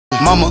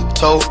Mama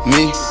told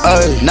me,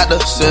 ayy, not to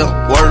sell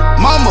word.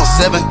 Mama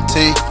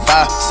 17,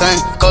 5, same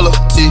color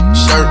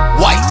t-shirt,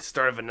 white.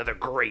 Start of another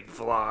great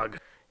vlog.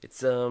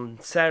 It's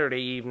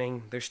Saturday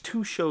evening. There's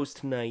 2 shows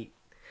tonight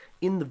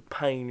in the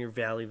Pioneer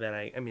Valley that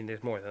I mean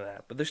there's more than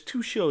that, but there's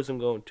 2 shows I'm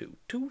going to.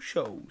 2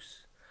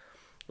 shows.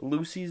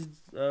 Lucy's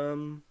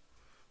doing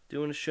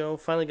a show.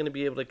 Finally gonna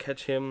be able to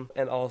catch him,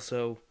 and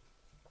also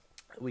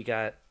we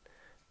got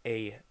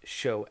a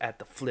show at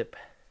the Flip.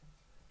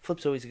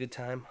 Flip's always a good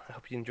time. I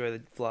hope you enjoy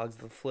the vlogs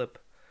of the Flip,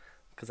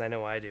 because I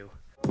know I do.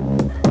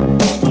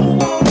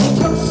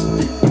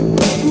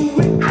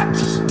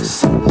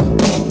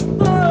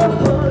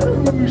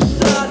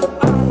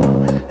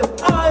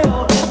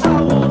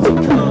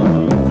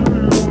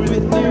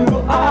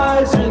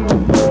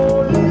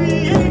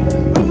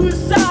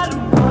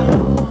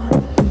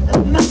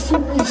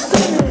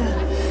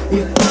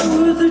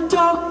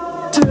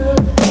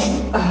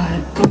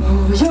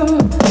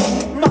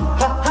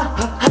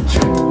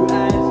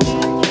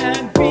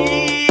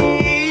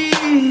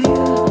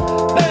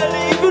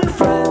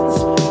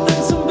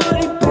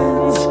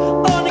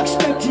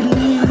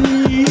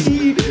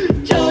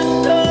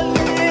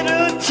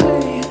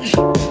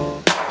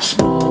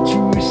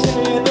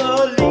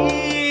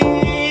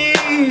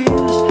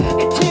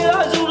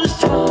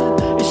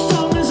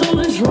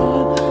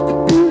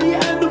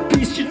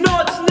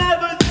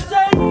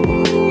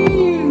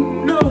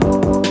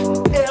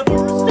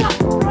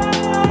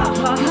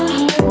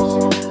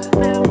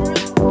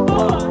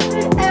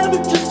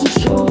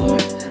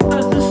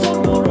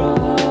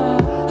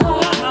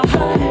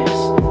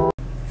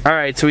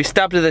 Alright, so we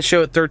stopped at the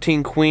show at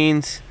 13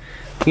 Queens.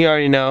 You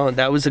already know,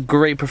 that was a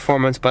great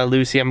performance by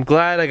Lucy. I'm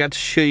glad I got to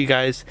show you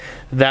guys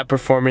that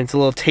performance, a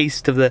little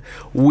taste of the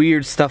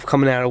weird stuff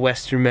coming out of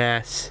Western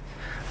Mass.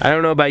 I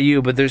don't know about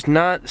you, but there's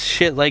not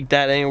shit like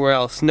that anywhere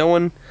else. No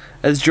one,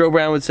 as Joe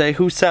Brown would say,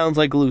 who sounds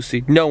like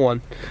Lucy? No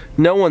one.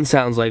 No one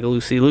sounds like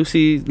Lucy.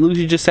 Lucy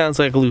just sounds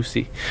like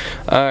Lucy.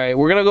 Alright,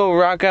 we're gonna go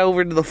rock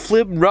over to the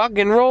Flip, rock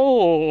and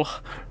roll.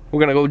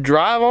 We're gonna go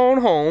drive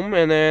on home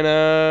and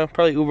then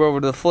probably Uber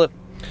over to the Flip,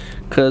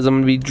 because I'm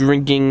gonna be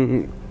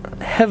drinking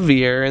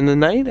heavier in the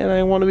night, and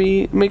I want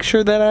to make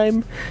sure that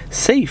I'm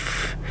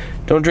safe.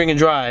 Don't drink and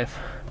drive.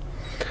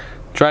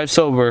 Drive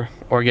sober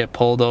or get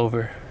pulled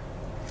over.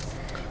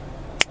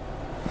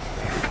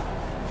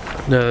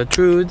 The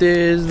truth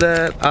is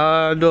that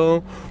I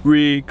don't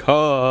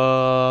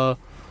recall.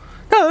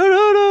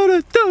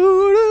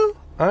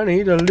 I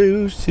need a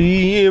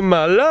Lucy in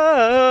my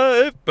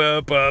life.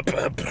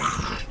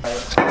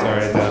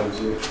 Sorry,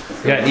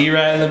 we got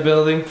E-Rat in the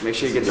building. Make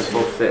sure you get the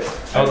full fit.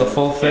 Oh, the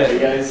full fit. Yeah, you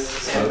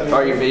guys.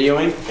 Are you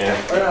videoing? Yeah,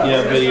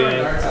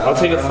 videoing. I'll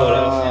take a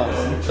photo.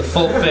 The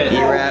full fit.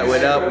 E-Rat,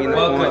 what up? We in the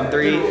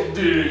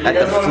 413 at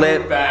the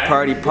Flip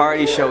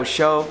party show.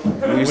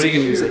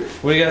 Music.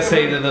 What do you gotta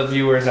say to the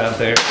viewers out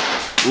there?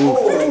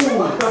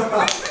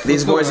 Oof.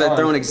 These boys are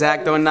throwing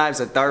X-Acto knives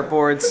at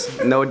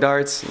dartboards. No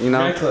darts, you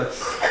know.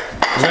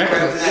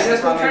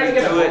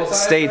 Reckless.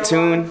 Stay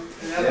tuned.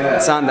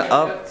 It's on the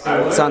up.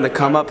 It's on the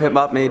come up. Hip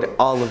hop made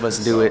all of us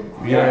do it.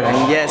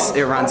 And yes,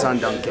 it runs on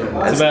Duncan.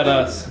 It's about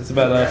us. It's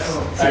about us.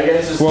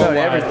 It's about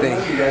everything.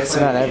 It's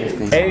about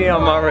everything. 80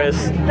 on my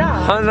wrist.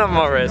 100 on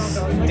my wrist.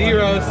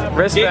 D-Rose.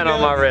 Wristband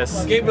on my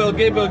wrist. Gabriel.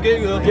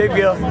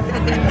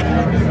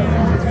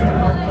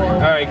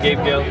 Alright,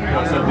 Gabe Gill.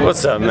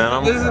 What's up,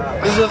 man? This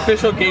is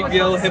official Gabe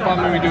Gill Hip Hop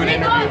Movie doing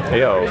an interview.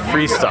 Yo,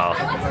 freestyle.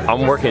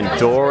 I'm working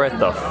door at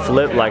the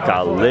Flip like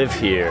I live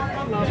here.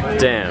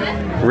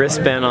 Damn.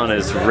 Wristband on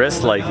his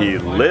wrist like he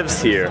lives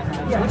here.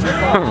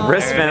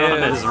 Wristband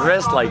on his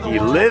wrist like he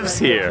lives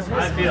here.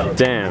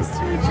 Damn.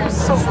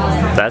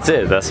 That's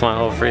it. That's my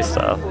whole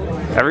freestyle.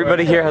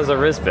 Everybody here has a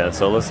wristband,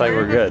 so it looks like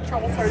we're good.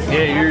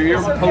 Yeah, you're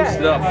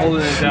posted up,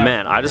 holding it down.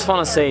 Man, I just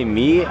want to say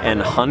me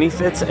and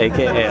Honeyfits,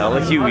 aka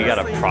LQ, we got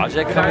a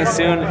project coming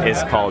soon.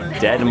 It's called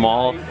Dead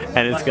Mall,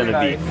 and it's gonna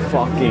be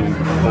fucking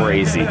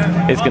crazy.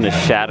 It's gonna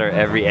shatter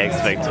every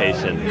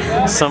expectation.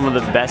 Some of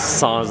the best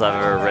songs I've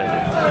ever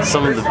written.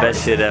 Some of the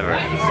best shit ever.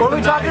 What are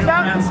we talking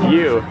about?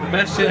 You.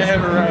 Best shit I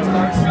ever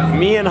wrote.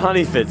 Me and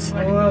Honeyfits.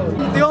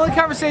 The only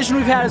conversation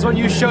we've had is when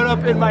you showed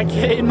up in my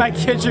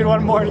kitchen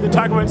one morning to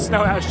talk about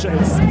snow house chase.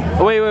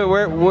 Wait,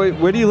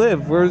 where do you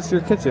live? Where's your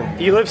kitchen?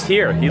 He lives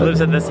here. He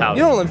lives at this house.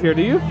 You don't live here,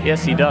 do you?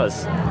 Yes, he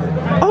does.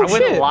 Oh, I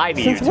wouldn't lie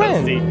to you,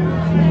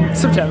 Toasty.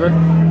 September.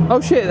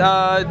 Oh shit.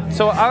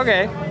 So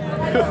okay.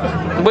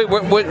 Wait,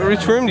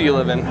 which room do you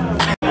live in?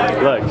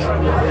 Look,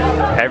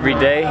 every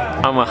day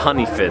I'm a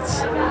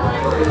Honeyfits.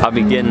 I'll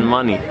be getting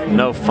money.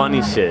 No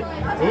funny shit.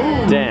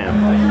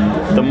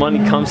 Damn. The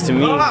money comes to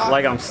me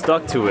like I'm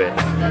stuck to it.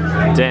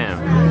 Damn.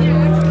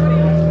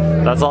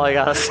 That's all I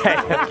gotta say.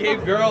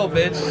 Gabe Girl,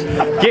 bitch.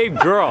 Gabe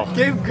Girl.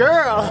 Gabe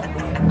Girl.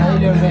 How you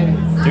doing, baby?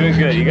 Doing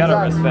good. You got a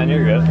wristband.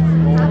 You're good.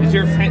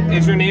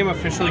 Is your name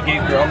officially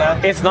Gabe Girl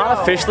now? It's not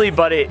officially,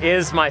 but it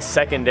is my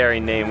secondary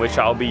name, which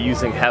I'll be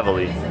using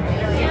heavily.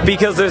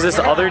 Because there's this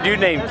other dude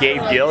named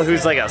Gabe Gill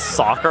who's like a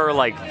soccer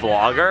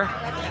vlogger.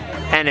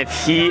 and if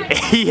he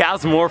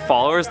has more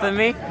followers than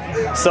me,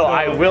 so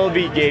I will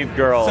be Gabe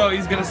Girl. So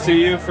he's gonna sue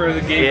you for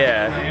the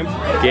Gabe name?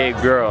 Gabe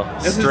Girl.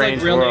 This Strange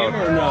is like real world.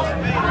 name or no?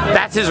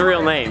 That's his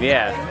real name,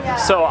 yeah.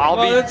 So I'll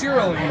be. That's your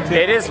real name too.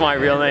 It is my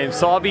real name,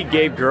 so I'll be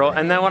Gabe Girl,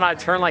 and then when I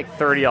turn like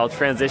 30, I'll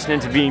transition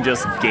into being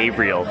just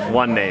Gabriel,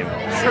 one name.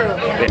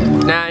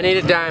 Nah, I need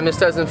a dime. This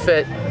doesn't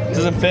fit.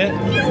 Doesn't fit?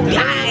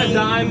 A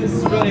dime. This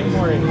is really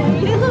important.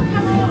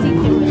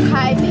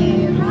 Hi,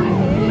 babe.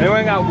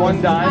 Anyone got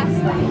one dime?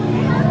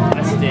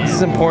 This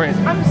is important.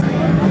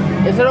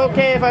 Is it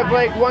okay if I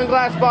break one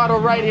glass bottle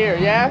right here?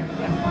 Yeah.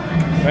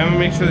 I'm gonna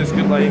make sure there's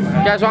good lighting. You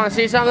guys want to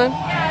see something?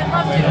 Yeah, I'd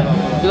love to.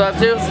 You love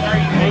to?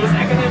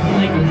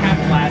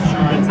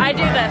 I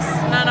do this.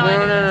 No.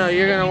 No.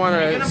 You're gonna want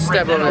to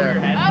step over there.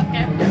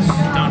 Okay.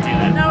 Don't do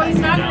that. No, he's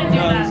not gonna do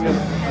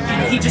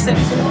that. He just said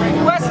he's gonna break.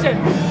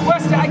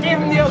 Weston, I gave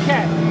him the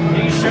okay.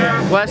 Are you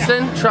sure?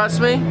 Weston, trust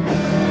me.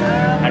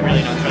 I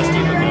really don't trust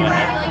you, but go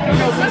ahead.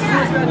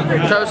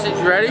 Toasty,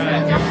 you ready?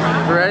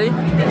 You ready?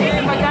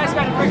 My guy's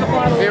about to break a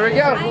bottle. Here we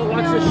go.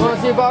 Want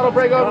to see a bottle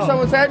break over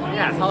someone's head?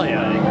 Yeah, hell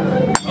yeah.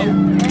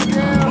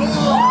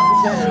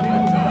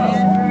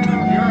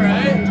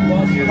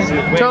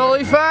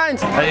 Totally fine.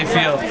 How do you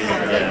feel?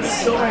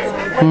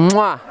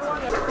 Mwah.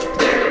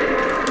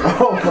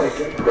 Oh my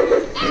god.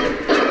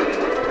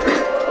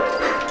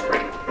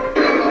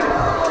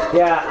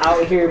 Yeah,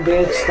 out here,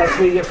 bitch. That's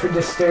what you get for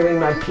disturbing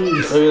my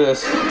peace. Look at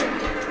this.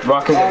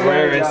 Rocking the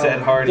rarest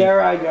Ed Hardy. There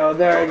I go.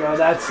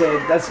 That's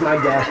it. That's my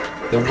guy.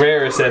 The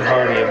rarest Ed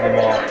Hardy of them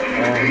all.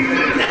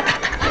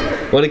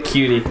 What a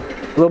cutie.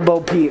 Little Bo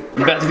Peep.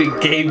 You're about to be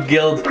Gabe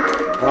Guild.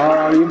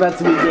 Oh, you about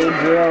to be Gabe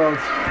Grilled.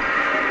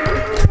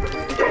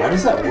 How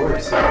does that work?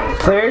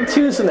 Player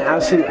 2 is an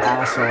absolute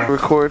asshole.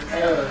 Record.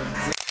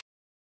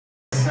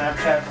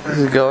 Is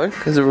it going?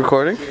 Is it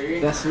recording?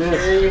 Yes, it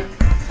is.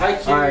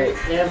 Alright.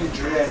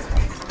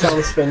 Tell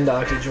the spin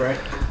doctor, Dre.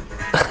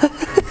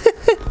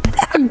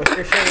 What's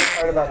your favorite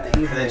part about the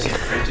evening?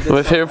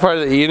 My favorite part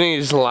of the evening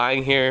is just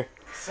lying here,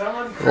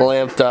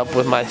 lamped up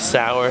with my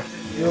sour.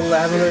 You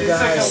lavender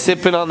guy.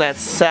 Sipping on that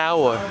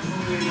sour.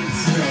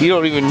 You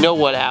don't even know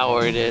what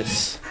hour it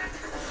is.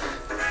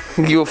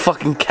 You a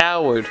fucking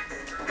coward.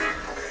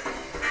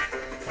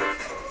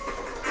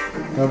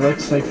 It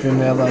looks like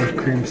vanilla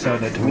cream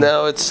soda to me.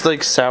 No, it's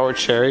like sour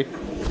cherry.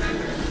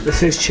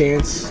 This is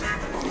Chance.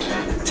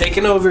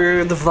 Taking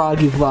over the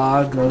vloggy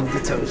vlog of the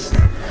toast.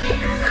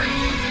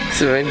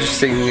 Some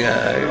interesting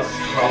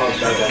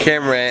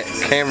camera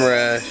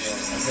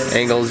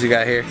angles you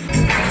got here.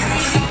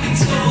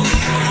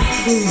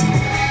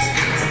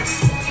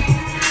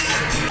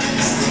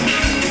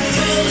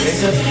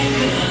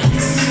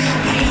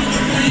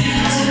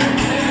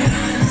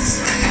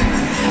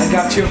 I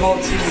got you a whole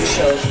TV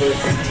show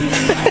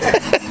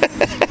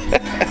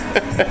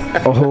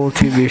for a whole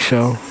TV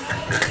show.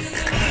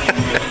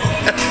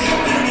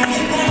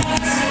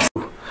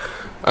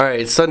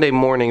 Alright, it's Sunday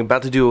morning,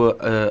 about to do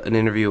an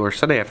interview, or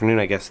Sunday afternoon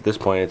I guess at this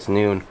point, it's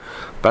noon.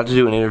 About to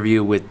do an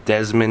interview with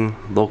Dezmond,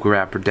 local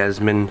rapper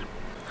Dezmond.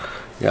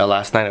 Yeah,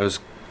 last night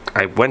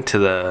I went to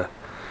the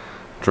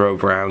Dro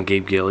Brown,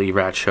 Gabe Gill,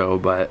 Rat show,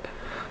 but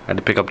I had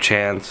to pick up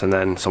Chance and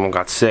then someone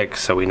got sick,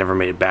 so we never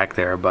made it back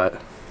there, but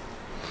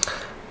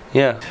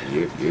yeah.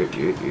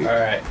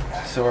 Alright,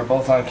 so we're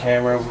both on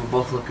camera, we're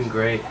both looking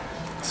great.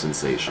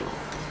 Sensational.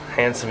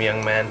 Handsome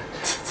young man,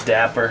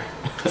 dapper.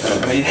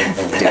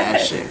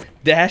 Dashing.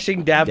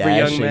 Dashing, dapper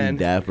young man.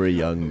 Dapper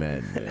young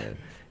man, man.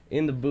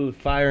 In the booth,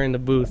 fire in the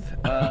booth.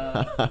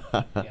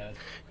 Yeah.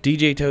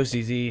 DJ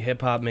Toasty Z,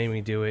 hip hop made me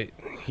do it.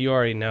 You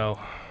already know.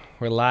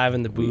 We're live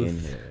in the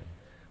booth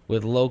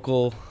with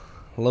local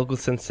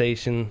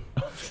sensation,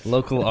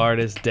 local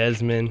artist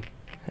Dezmond.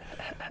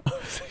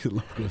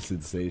 Local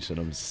sensation,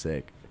 I'm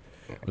sick.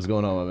 What's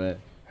going on, my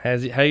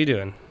man? How you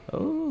doing?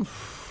 Oh,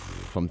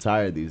 I'm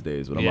tired these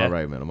days, but I'm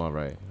alright, man. I'm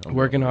alright.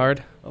 Working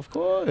hard? Of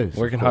course.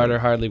 Working hard or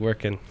hardly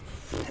working?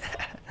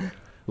 A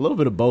little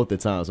bit of both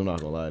at times, I'm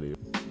not gonna lie to you.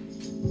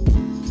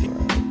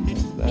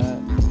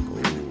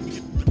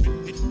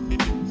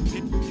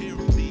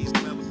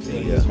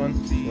 This one?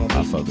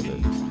 I fuck with it.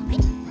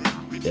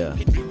 Yeah.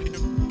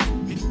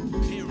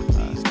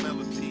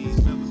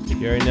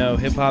 You already know,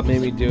 hip hop made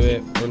me do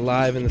it. We're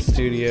live in the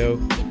studio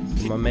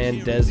with my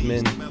man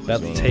Dezmond,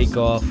 about to take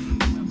off.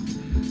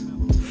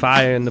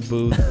 Fire in the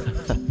booth.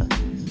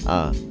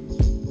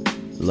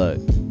 Look.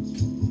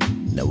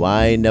 Now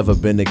I ain't never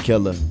been a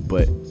killer,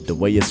 but the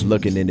way it's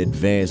looking in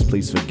advance,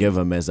 please forgive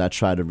him as I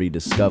try to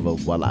rediscover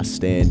while I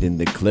stand in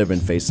the clearing,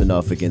 facing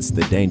off against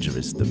the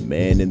dangerous, the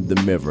man in the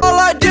mirror. All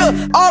I do,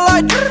 all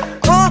I do,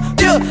 all I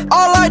do,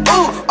 all I do,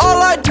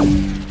 all I do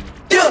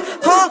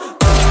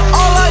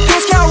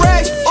is count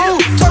racks. Ooh,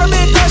 told him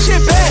that shit.